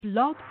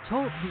Blog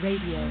Talk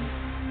Radio.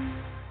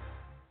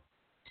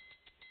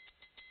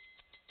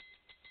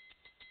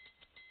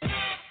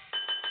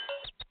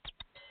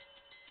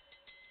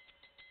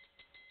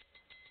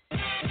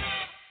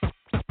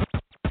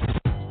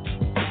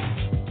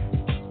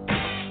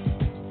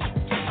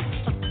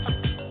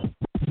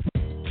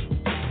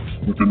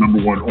 With the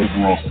number one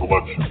overall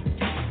selection.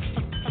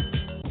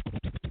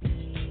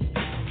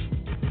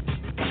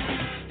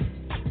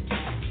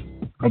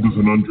 How does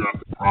an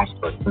undrafted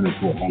prospect turn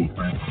into a Hall of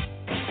Famer?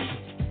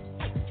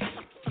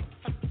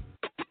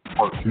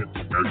 Heart can't be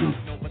measured.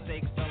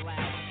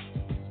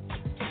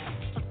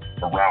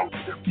 Around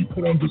can't be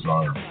put on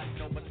desire.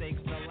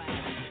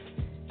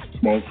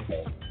 Small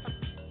school,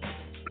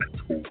 big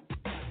school.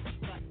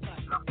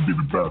 You have to be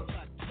the best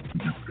to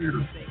get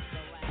paid.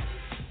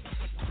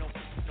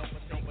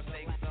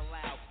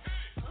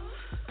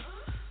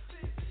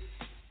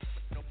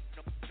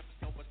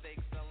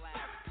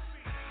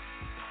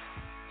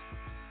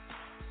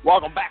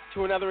 Welcome back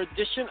to another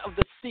edition of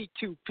the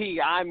C2P.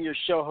 I'm your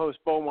show host,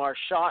 Bo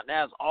Marchionte, and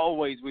as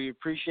always, we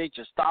appreciate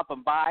you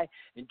stopping by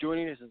and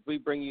joining us as we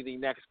bring you the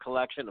next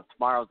collection of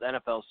tomorrow's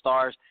NFL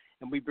stars,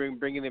 and we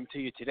bringing them to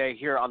you today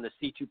here on the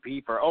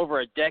C2P for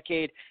over a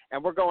decade,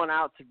 and we're going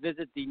out to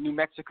visit the New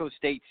Mexico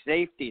State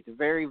safety. It's a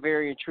very,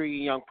 very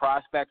intriguing young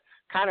prospect,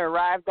 kind of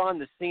arrived on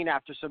the scene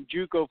after some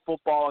JUCO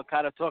football and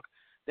kind of took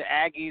the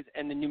Aggies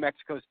and the New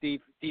Mexico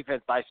State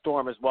defense by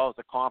storm, as well as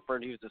the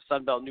conference. He was the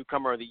Sun Belt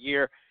Newcomer of the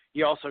Year.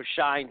 He also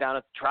shined down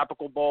at the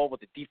Tropical Bowl with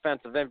the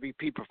defensive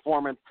MVP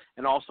performance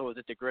and also was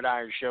at the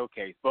Gridiron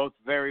Showcase. Both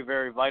very,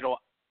 very vital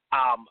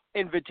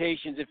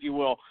invitations, if you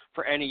will,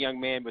 for any young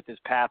man with his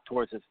path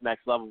towards this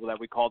next level that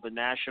we call the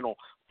National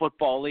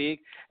Football League.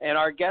 And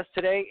our guest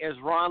today is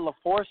Ron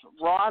LaForce.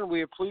 Ron,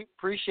 we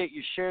appreciate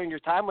you sharing your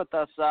time with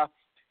us.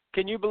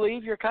 Can you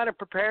believe you're kind of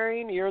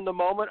preparing, you're in the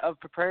moment of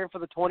preparing for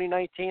the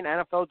 2019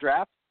 NFL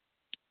Draft?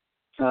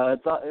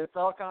 It's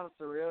all kind of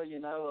surreal, you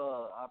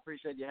know. I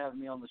appreciate you having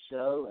me on the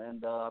show,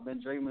 and I've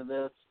been dreaming of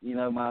this, you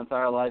know, my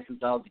entire life since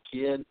I was a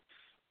kid.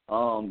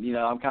 You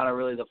know, I'm kind of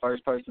really the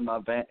first person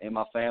in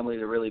my family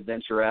to really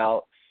venture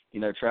out, you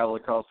know, travel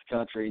across the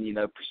country and, you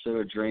know, pursue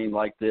a dream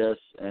like this,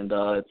 and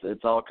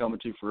it's all coming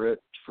to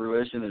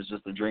fruition. It's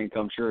just a dream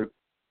come true.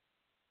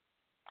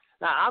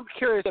 Now, I'm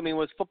curious, I mean,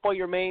 was football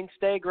your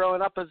mainstay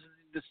growing up as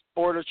the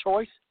sport of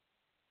choice?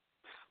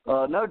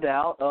 No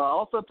doubt. I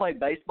also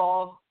played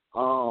baseball.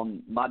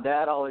 My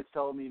dad always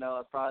told me, you know, I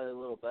was probably a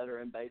little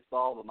better in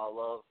baseball, but my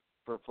love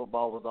for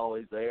football was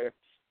always there.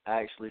 I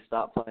actually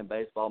stopped playing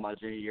baseball my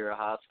junior year of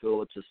high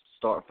school to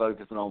start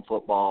focusing on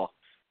football,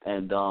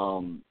 and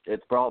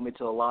it's brought me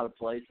to a lot of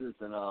places,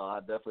 and I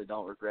definitely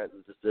don't regret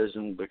the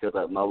decision because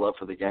my love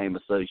for the game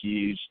is so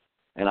huge,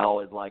 and I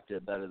always liked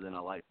it better than I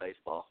liked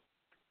baseball.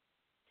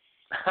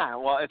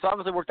 Well, it's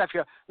obviously worked out for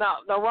you. Now,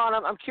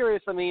 Ron, I'm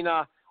curious, I mean,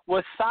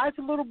 was size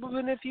a little bit of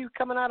an issue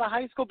coming out of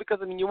high school? Because,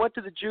 I mean, you went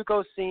to the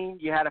JUCO scene,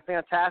 you had a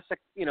fantastic,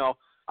 you know,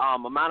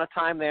 amount of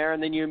time there,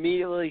 and then you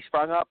immediately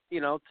sprung up,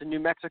 you know, to New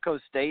Mexico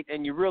State,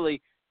 and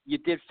you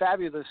did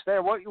fabulous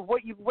there. What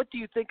do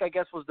you think, I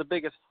guess, was the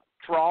biggest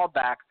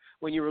drawback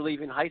when you were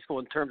leaving high school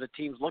in terms of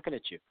teams looking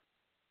at you?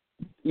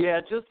 Yeah,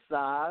 just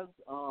size.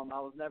 I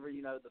was never,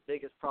 you know, the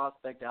biggest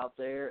prospect out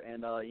there,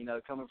 and, you know,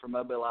 coming from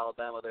Mobile,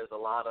 Alabama, there's a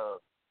lot of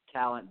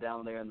talent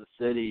down there in the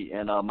city,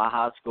 and my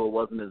high school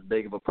wasn't as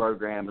big of a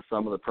program as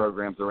some of the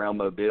programs around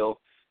Mobile,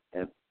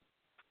 and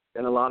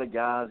a lot of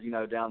guys, you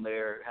know, down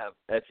there have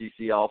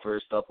SEC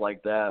offers, stuff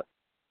like that,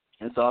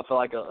 and so I feel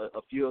like a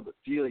few of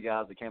the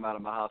guys that came out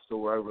of my high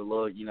school were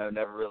overlooked, you know,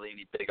 never really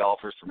any big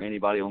offers from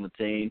anybody on the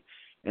team,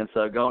 and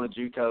so going to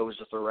JUCO was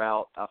just a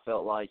route I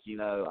felt like, you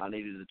know, I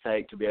needed to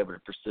take to be able to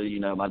pursue,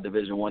 you know, my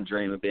Division I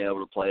dream of being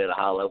able to play at a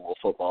high level of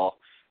football.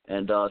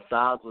 And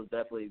size was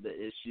definitely the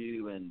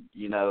issue, and,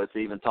 you know, it's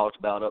even talked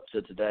about up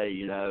to today,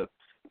 you know,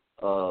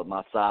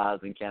 my size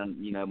and can,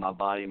 you know, my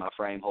body, my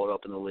frame hold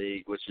up in the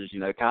league, which is, you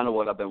know, kind of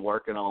what I've been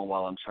working on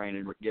while I'm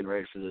training, getting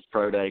ready for this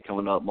pro day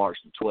coming up March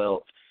the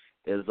 12th,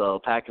 is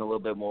packing a little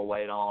bit more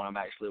weight on. I'm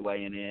actually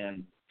weighing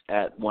in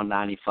at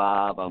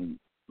 195. I'm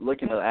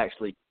looking to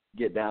actually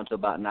get down to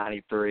about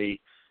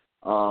 93.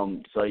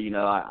 So, you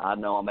know, I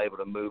know I'm able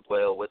to move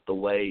well with the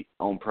weight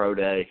on pro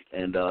day,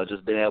 and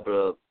just being able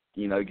to,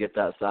 you know, get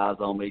that size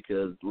on me,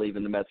 because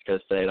leaving New Mexico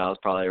State, I was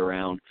probably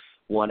around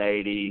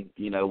 180,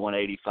 you know,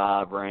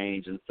 185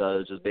 range. And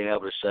so just being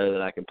able to show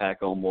that I can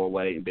pack on more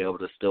weight and be able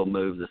to still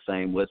move the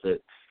same with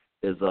it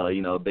is,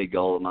 you know, a big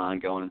goal of mine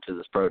going into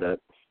this pro day.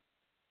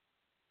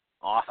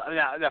 Awesome.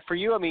 Now, for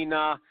you, I mean,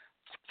 to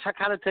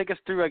kind of take us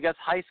through, I guess,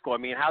 high school. I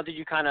mean, how did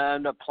you kind of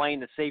end up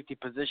playing the safety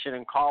position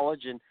in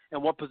college, and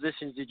what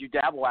positions did you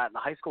dabble at in the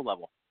high school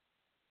level?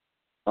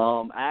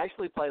 I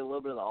actually played a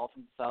little bit of the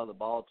offensive side of the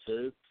ball,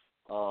 too.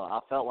 I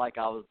felt like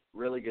I was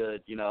really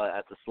good, you know,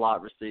 at the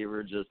slot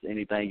receiver, just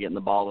anything getting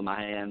the ball in my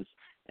hands.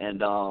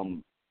 And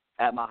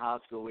at my high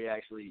school,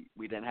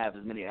 we didn't have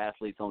as many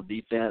athletes on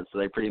defense, so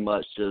they pretty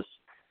much just,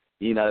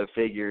 you know,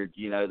 figured,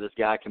 you know, this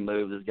guy can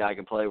move, this guy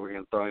can play, we're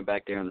going to throw him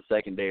back there in the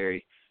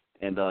secondary.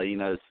 And, you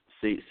know,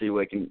 see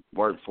what can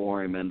work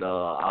for him. And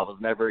I was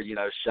never,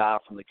 shy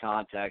from the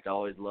contact. I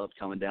always loved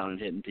coming down and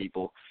hitting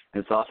people.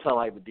 And so I felt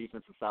like the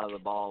defensive side of the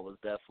ball was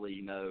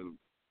definitely,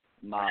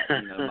 my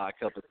my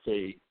cup of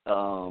tea.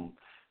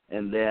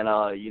 And then,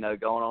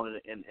 going on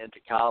into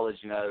college,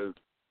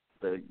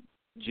 the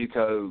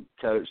JUCO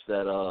coach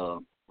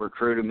that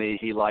recruited me,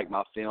 he liked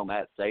my film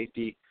at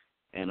safety,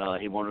 and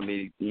he wanted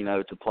me,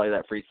 to play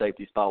that free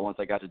safety spot once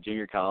I got to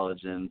junior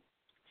college, and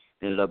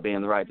ended up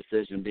being the right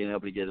decision, being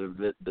able to get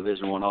a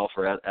Division I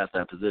offer at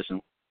that position.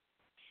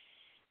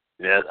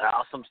 Yeah,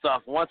 awesome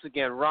stuff. Once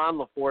again, Ron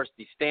LaForce,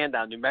 the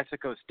standout New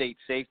Mexico State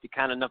safety,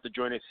 kind enough to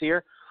join us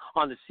here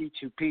on the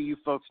C2P. You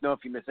folks know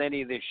if you miss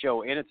any of this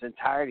show in its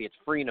entirety, it's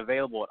free and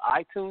available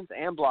at iTunes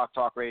and Blog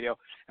Talk Radio,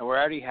 and we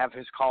already have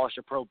his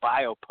College2Pro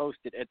bio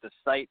posted at the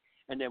site,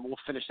 and then we'll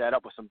finish that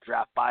up with some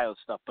draft bio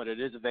stuff, but it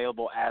is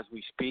available as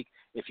we speak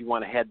if you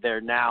want to head there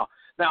now.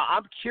 Now,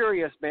 I'm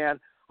curious, man.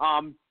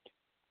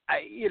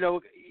 You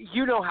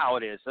know how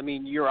it is. I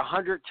mean, you're a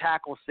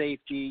 100-tackle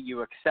safety.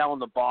 You excel in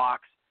the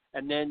box.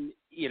 And then,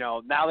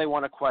 now they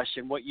want to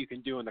question what you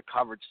can do in the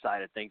coverage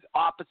side of things.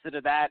 Opposite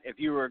of that, if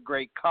you were a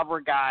great cover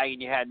guy and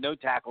you had no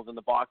tackles in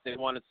the box, they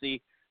want to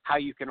see how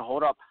you can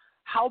hold up.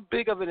 How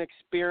big of an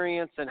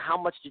experience and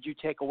how much did you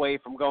take away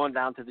from going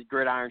down to the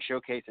Gridiron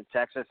Showcase in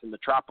Texas and the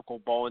Tropical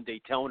Bowl in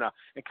Daytona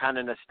and kind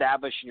of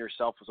establishing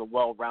yourself as a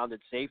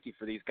well-rounded safety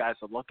for these guys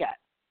to look at?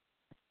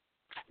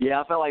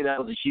 Yeah, I felt like that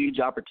was a huge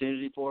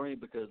opportunity for me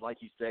because,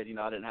 like you said,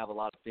 I didn't have a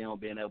lot of film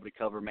being able to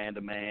cover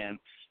man-to-man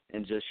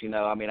and just,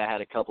 I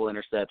had a couple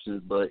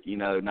interceptions, but,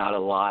 not a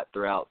lot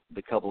throughout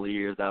the couple of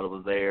years that I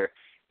was there,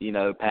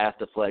 pass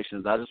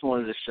deflections. I just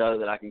wanted to show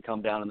that I can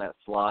come down in that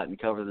slot and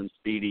cover them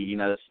speedy,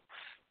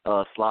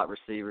 slot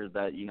receivers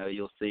that,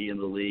 you'll see in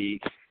the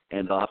league.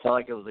 And I felt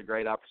like it was a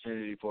great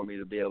opportunity for me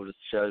to be able to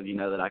show,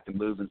 that I can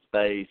move in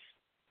space.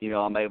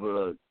 I'm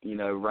able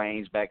to,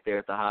 range back there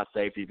at the high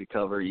safety to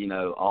cover,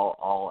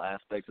 all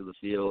aspects of the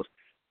field.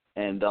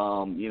 And,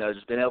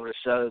 just being able to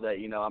show that,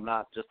 I'm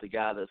not just a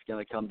guy that's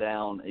going to come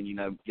down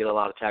and, get a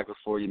lot of tackles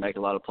for you, make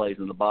a lot of plays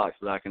in the box,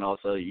 but I can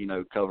also,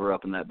 cover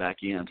up in that back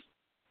end.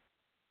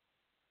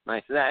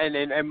 Nice.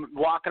 And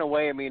walking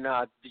away,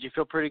 did you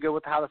feel pretty good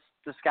with how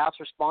the scouts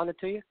responded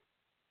to you?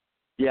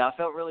 Yeah, I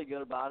felt really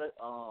good about it.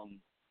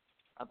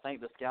 I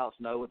think the scouts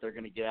know what they're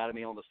going to get out of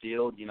me on the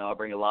field. I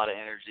bring a lot of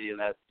energy, and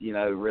that's,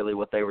 really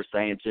what they were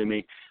saying to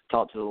me.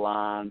 Talked to the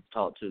Lions,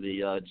 talked to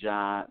the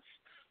Giants,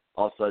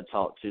 also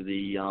talked to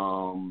the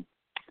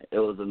it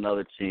was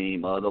another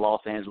team, the Los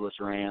Angeles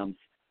Rams.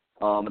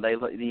 And they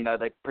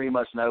pretty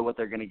much know what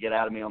they're going to get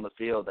out of me on the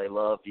field. They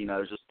love,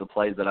 just the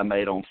plays that I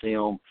made on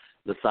film.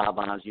 The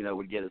sidelines,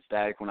 would get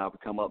ecstatic when I would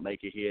come up,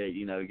 make a hit,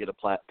 get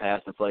a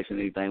pass deflection,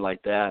 anything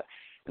like that.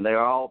 And they were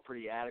all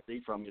pretty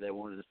adamant from me. They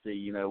wanted to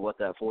see, what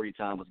that 40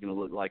 time was going to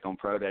look like on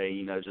Pro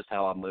Day, just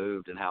how I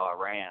moved and how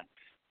I ran.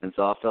 And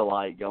so I felt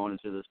like going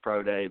into this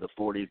Pro Day, the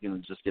 40 is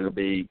going to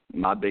be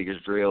my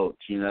biggest drill,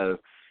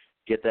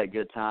 get that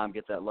good time,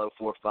 get that low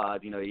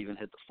 4.5, even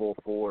hit the full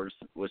fours,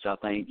 which I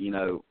think,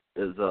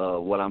 is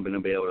what I'm going to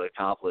be able to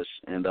accomplish.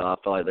 And I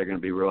feel like they're going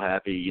to be real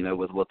happy,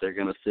 with what they're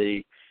going to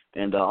see.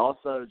 And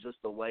also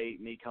just the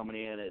weight, me coming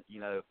in at,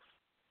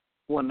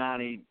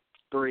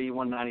 193,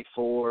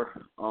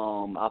 194,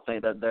 I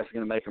think that's going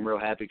to make them real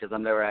happy because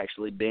I've never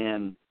actually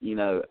been,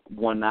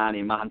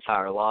 190 my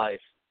entire life.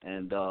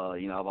 And,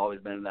 I've always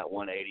been in that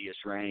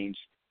 180-ish range.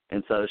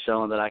 And so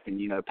showing that I can,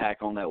 pack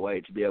on that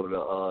weight to be able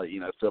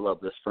to, fill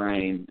up this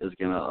frame is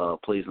going to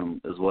please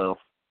them as well.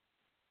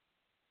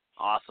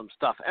 Awesome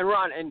stuff. And,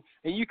 Ron, and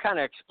you kind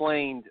of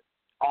explained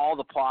all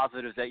the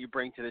positives that you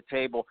bring to the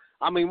table.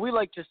 We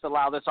like just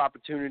allow this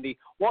opportunity.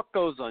 What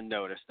goes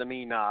unnoticed?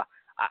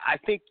 I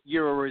think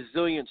you're a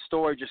resilient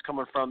story just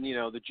coming from,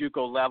 the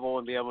JUCO level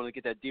and be able to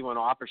get that D1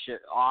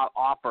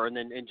 offer and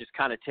then just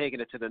kind of taking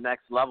it to the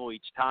next level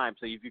each time.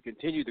 So you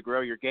continue to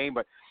grow your game.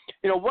 But,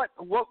 what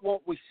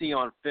won't we see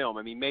on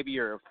film? Maybe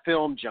you're a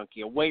film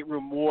junkie, a weight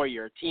room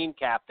warrior, a team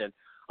captain.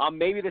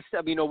 Maybe this,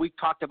 we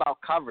talked about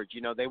coverage.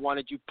 They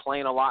wanted you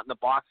playing a lot in the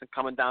box and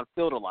coming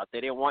downfield a lot.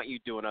 They didn't want you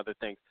doing other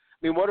things.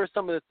 What are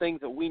some of the things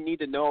that we need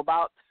to know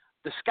about,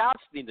 the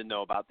scouts need to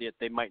know about that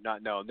they might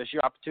not know? This is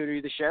your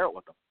opportunity to share it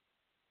with them.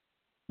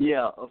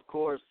 Yeah, of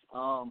course.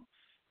 I'm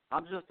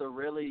just a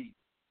really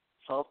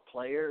tough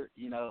player.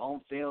 On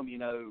film,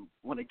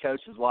 when the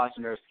coach is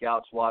watching or a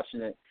scout's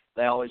watching it,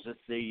 they always just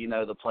see,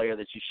 the player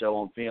that you show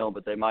on film,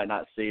 but they might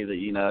not see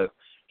that,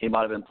 he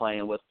might have been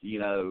playing with,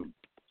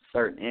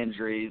 certain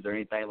injuries or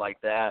anything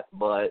like that.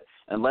 But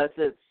unless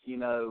it's,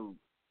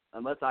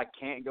 unless I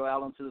can't go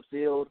out onto the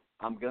field,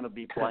 I'm going to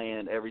be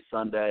playing every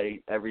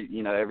Sunday,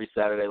 every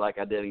Saturday like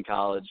I did in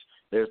college.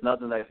 There's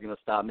nothing that's going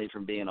to stop me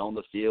from being on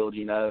the field,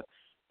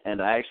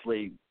 And I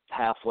actually,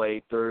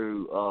 halfway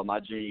through my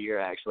junior year,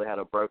 I actually had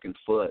a broken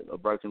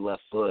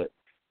left foot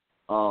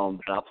that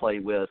I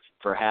played with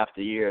for half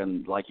the year.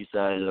 And like you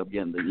said, I ended up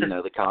getting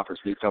the, the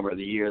conference newcomer of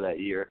the year that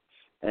year.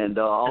 And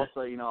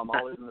also, I'm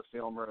always in the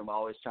film room,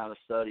 always trying to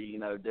study,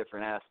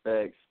 different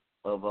aspects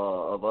of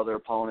other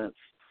opponents.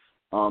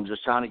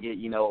 just trying to get,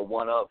 a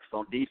one-up. Because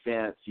on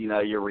defense,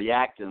 you're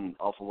reacting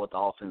off of what the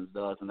offense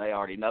does, and they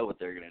already know what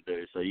they're going to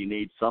do. So you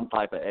need some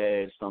type of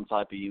edge, some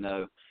type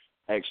of,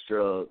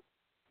 extra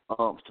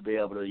umps to be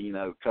able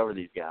to, cover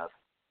these guys.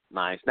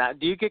 Nice. Now,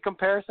 do you get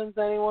comparisons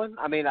to anyone?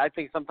 I mean, I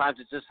think sometimes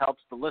it just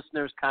helps the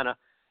listeners kind of,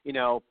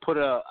 put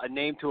a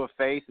name to a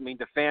face. I mean,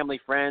 the family,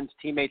 friends,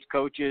 teammates,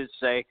 coaches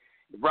say,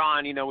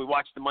 Ron, we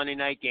watched the Monday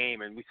night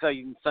game, and we saw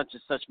you such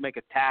and such make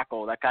a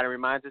tackle. That kind of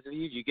reminds us of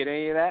you. Did you get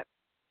any of that?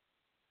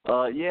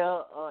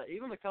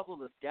 Even a couple of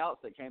the scouts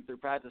that came through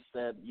practice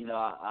said,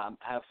 I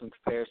have some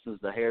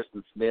comparisons to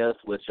Harrison Smith,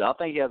 which I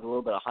think he has a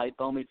little bit of hype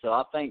on me. So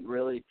I think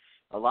really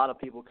a lot of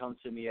people come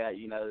to me at,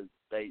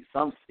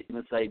 some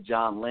even say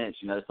John Lynch,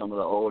 some of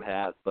the old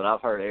hats, but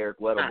I've heard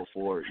Eric Weddle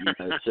before,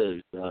 too.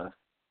 So.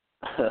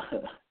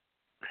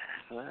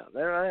 Well,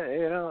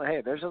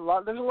 hey, there's a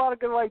lot of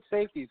good white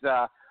safeties.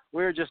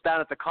 We were just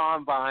down at the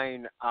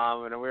Combine,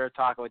 and we were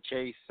talking with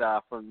Chase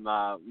from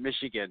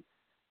Michigan,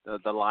 the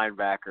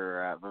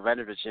linebacker,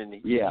 Vavenovich, and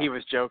he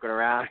was joking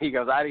around. He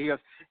goes, I don't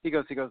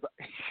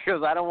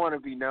want to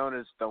be known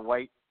as the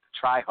white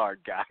try-hard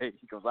guy.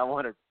 He goes, I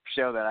want to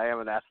show that I am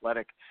an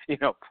athletic,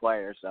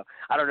 player. So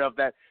I don't know if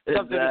that's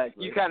something that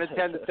you kind of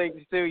tend to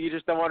think too. You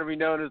just don't want to be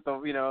known as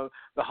the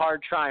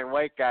hard-trying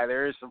white guy.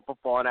 There is some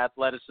football and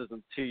athleticism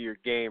to your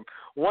game.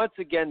 Once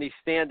again, the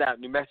standout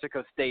New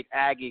Mexico State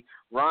Aggie,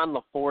 Ron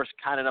LaForce,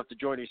 kind enough to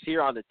join us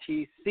here on the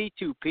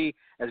C2P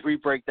as we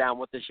break down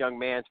what this young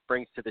man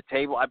brings to the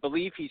table. I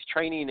believe he's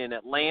training in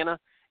Atlanta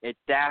at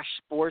Dash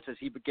Sports as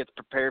he gets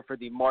prepared for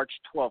the March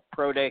 12th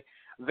Pro Day.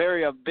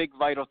 Very a big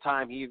vital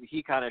time.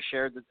 He kind of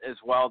shared as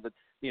well that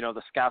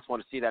the scouts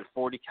want to see that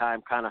 40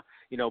 time kind of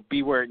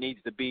be where it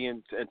needs to be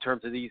in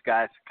terms of these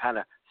guys kind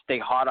of stay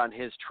hot on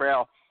his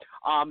trail.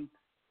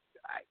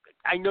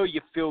 I know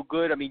you feel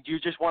good. I mean, do you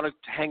just want to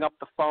hang up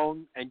the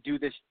phone and do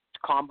this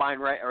combine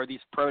right or these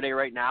pro day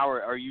right now,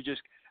 or are you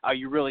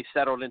really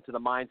settled into the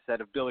mindset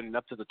of building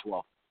up to the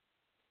 12th?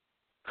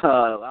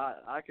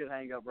 I could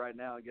hang up right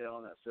now and get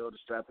on that field to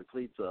strap the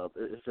cleats up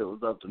if it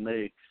was up to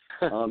me.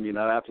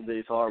 After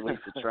these hard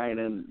weeks of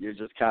training, you're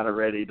just kind of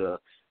ready to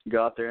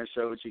go out there and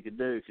show what you can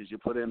do because you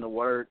put in the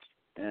work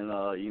and,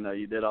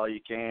 you did all you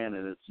can,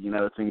 and it's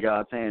in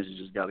God's hands. You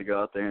just got to go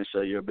out there and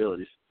show your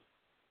abilities.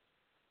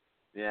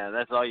 Yeah,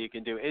 that's all you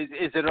can do.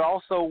 Is it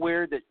also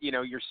weird that,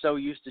 you're so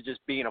used to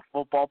just being a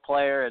football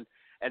player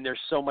and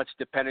there's so much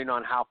depending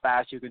on how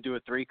fast you can do a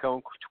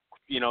three-cone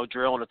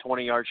drill and a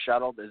 20-yard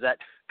shuttle? Does that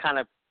kind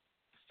of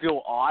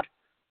feel odd?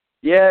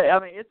 Yeah, I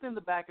mean, it's in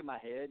the back of my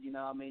head.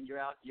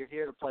 You're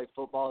here to play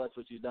football. That's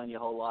what you've done your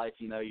whole life.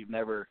 You've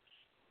never,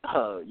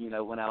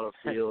 went out of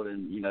the field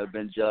and,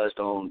 been judged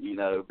on,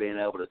 being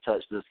able to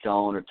touch this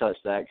cone or touch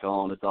that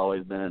cone. It's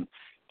always been,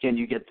 can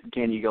you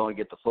go and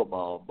get the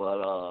football?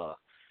 But,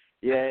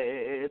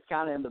 it's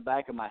kind of in the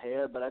back of my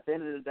head. But at the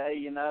end of the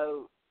day,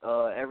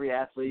 every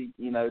athlete,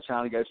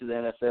 trying to go to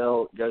the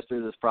NFL goes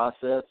through this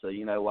process. So,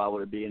 why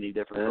would it be any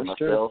different for myself?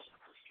 True.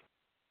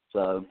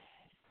 So,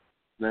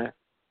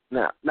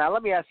 now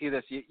let me ask you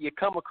this: you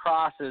come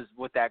across as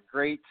with that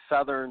great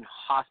Southern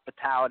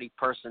hospitality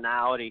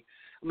personality.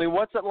 I mean,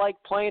 what's it like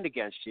playing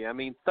against you? I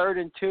mean,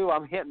 3rd and 2,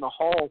 I'm hitting the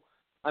hole.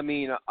 I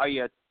mean, are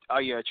you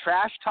a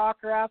trash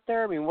talker out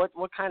there? I mean, what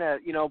kind of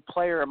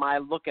player am I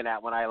looking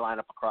at when I line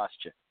up across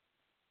you?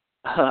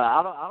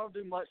 I don't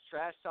do much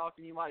trash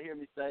talking. You might hear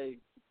me say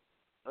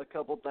a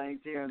couple things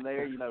here and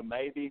there,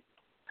 maybe.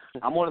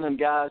 I'm one of them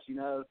guys,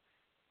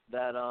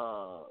 that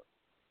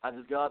I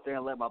just go out there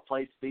and let my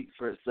play speak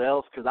for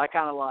itself because I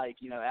kind of like,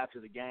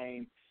 after the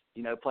game,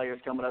 players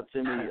coming up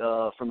to me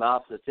from the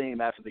opposite team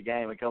after the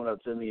game and coming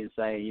up to me and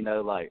saying,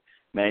 like,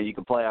 man, you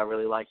can play. I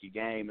really like your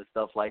game and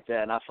stuff like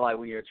that. And I feel like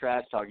when you're a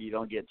trash talker, you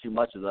don't get too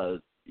much of those,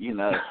 And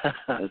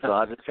so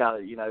I just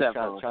kind of,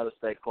 try to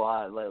stay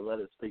quiet and let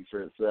it speak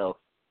for itself.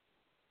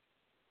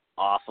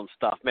 Awesome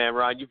stuff, man.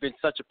 Ron, you've been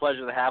such a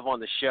pleasure to have on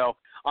the show.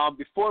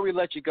 Before we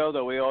let you go,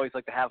 though, we always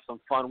like to have some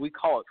fun. We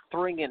call it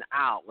Thringing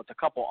Out with a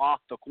couple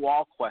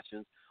off-the-wall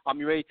questions.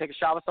 You ready to take a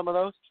shot with some of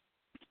those?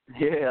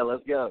 Yeah,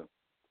 let's go.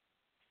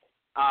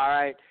 All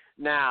right.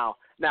 Now,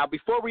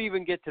 before we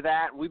even get to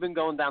that, we've been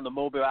going down to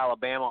Mobile,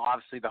 Alabama,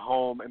 obviously the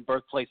home and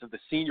birthplace of the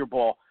Senior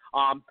Bowl.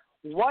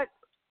 What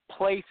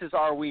places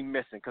are we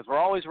missing? Because we're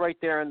always right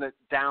there in the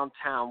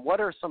downtown.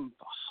 What are some,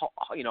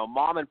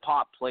 mom and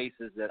pop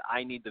places that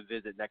I need to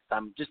visit next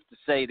time, just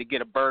to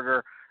get a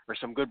burger or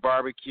some good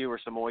barbecue or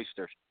some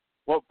oysters?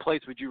 What place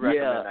would you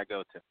recommend I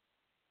go to?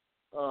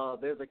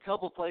 There's a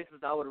couple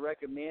places I would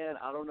recommend.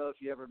 I don't know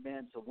if you've ever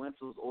been to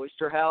Wenzel's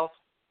Oyster House.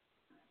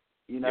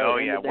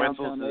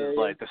 Wenzel's is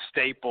like the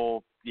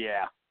staple.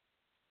 Yeah.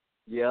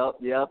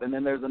 Yep. And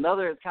then there's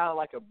another, it's kind of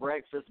like a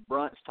breakfast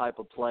brunch type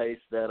of place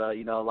that,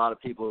 a lot of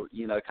people,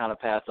 kind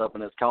of pass up,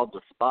 and it's called the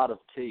Spot of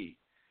Tea.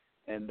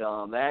 And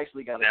they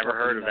actually got Never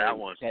heard of that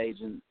one.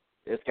 Cajun.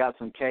 It's got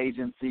some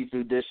Cajun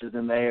seafood dishes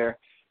in there.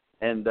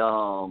 And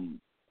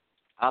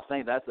I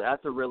think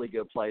that's a really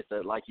good place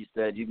that, like you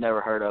said, you've never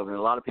heard of. And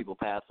a lot of people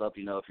pass up,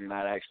 if you're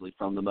not actually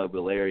from the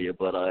Mobile area.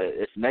 But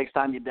if next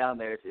time you're down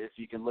there, if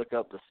you can look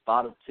up the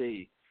Spot of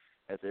Tea,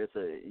 It's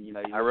a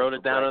I wrote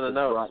it down in the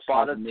notes.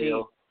 Spotted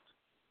T.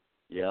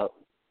 Yep.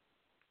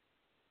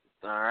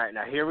 All right,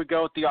 now here we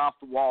go with the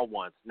off-the-wall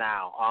ones.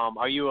 Now,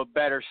 are you a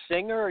better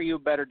singer or are you a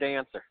better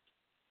dancer?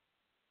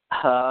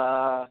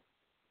 I'd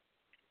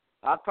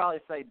probably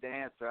say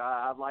dancer.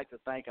 I'd like to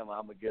think I'm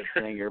a good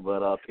singer,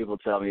 but people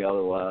tell me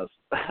otherwise.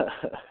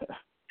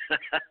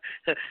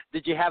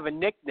 Did you have a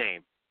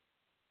nickname?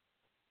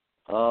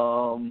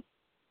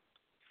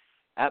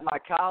 At my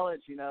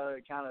college,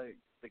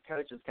 the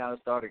coaches kind of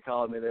started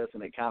calling me this,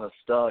 and it kind of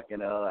stuck.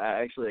 And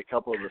actually, a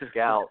couple of the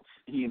scouts,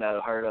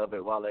 heard of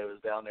it while they was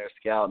down there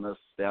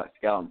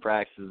scouting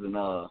practices, and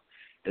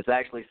it's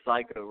actually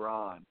Psycho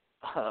Ron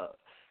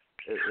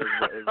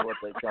is what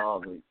they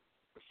call me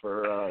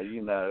for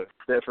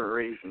different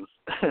reasons.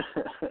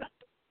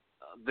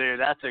 Dude,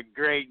 that's a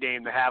great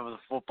name to have as a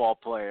football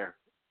player.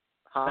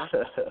 Huh?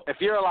 If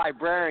you're a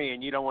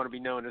librarian, you don't want to be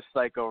known as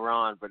Psycho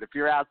Ron, but if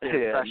you're out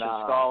there crushing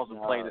skulls and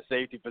playing the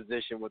safety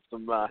position with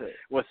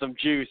some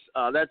juice,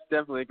 that's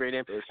definitely a great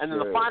name. And then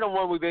the final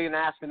one, we've been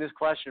asking this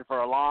question for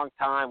a long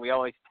time. We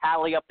always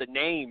tally up the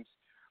names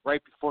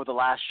right before the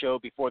last show,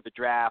 before the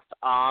draft.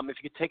 If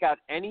you could take out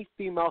any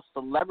female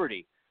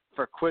celebrity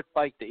for a quick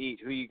bite to eat,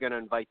 who are you going to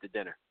invite to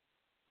dinner?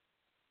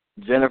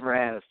 Jennifer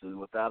Aniston,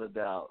 without a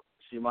doubt.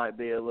 She might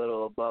be a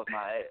little above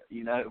my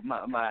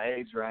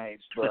age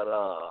range, but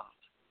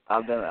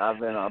I've been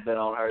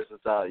on her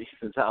since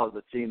I was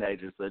a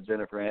teenager. So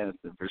Jennifer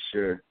Aniston for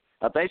sure.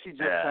 I think she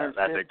just turned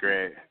 50. That's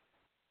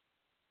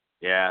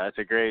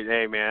a great.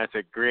 Hey man, that's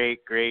a great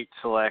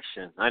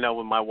selection. I know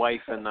when my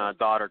wife and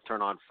daughter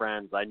turn on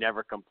Friends, I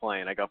never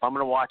complain. I go, if I'm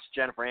going to watch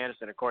Jennifer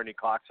Aniston and Courtney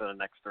Cox for the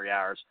next 3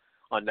 hours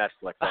on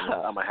Netflix,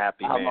 I'm a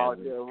happy man. I'm all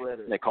good with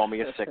it. They call me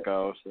a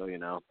sicko, so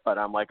but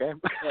I'm like, hey.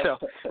 So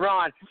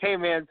Ron, hey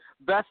man,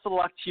 best of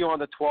luck to you on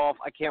the 12th.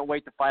 I can't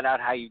wait to find out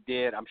how you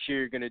did. I'm sure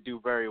you're going to do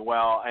very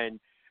well. And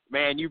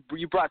man, you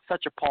brought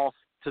such a pulse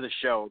to the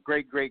show.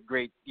 Great.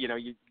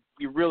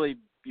 You really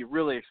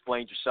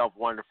explained yourself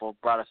wonderful.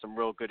 Brought us some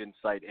real good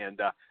insight.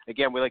 And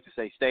again, we like to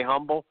say, stay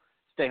humble,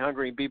 stay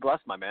hungry, and be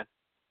blessed, my man.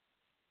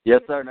 Yes,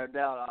 sir, no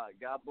doubt.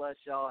 God bless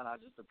y'all, and I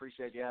just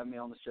appreciate you having me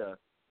on the show.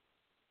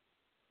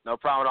 No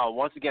problem at all.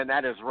 Once again,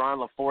 that is Ron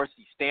LaForce,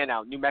 the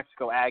standout New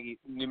Mexico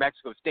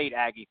State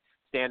Aggie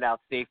standout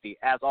safety.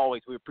 As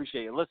always, we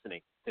appreciate you listening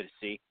to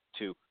the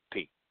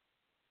C2P.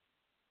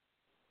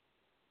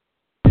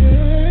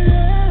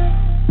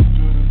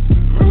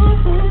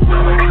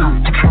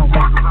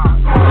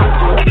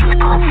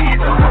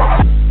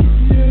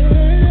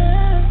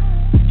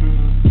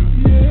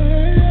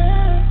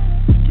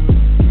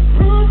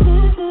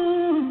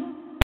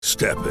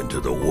 Step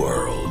into the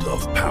world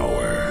of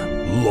power,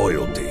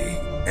 loyalty,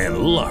 and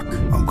luck.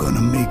 I'm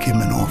gonna make him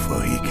an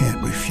offer he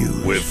can't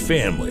refuse. With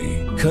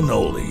family,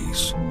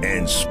 cannolis,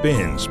 and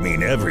spins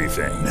mean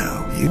everything.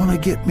 Now, you wanna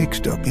get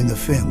mixed up in the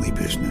family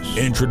business.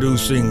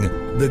 Introducing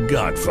The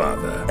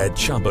Godfather at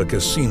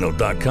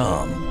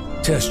ChumbaCasino.com.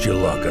 Test your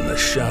luck in the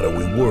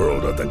shadowy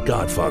world of The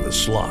Godfather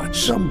slot.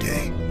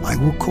 Someday, I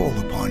will call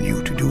upon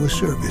you to do a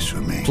service for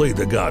me. Play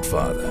The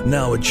Godfather,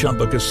 now at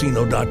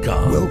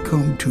ChumbaCasino.com.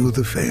 Welcome to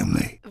the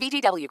family.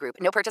 VGW Group.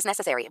 No purchase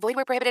necessary. Void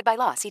where prohibited by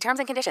law. See terms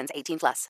and conditions. 18+.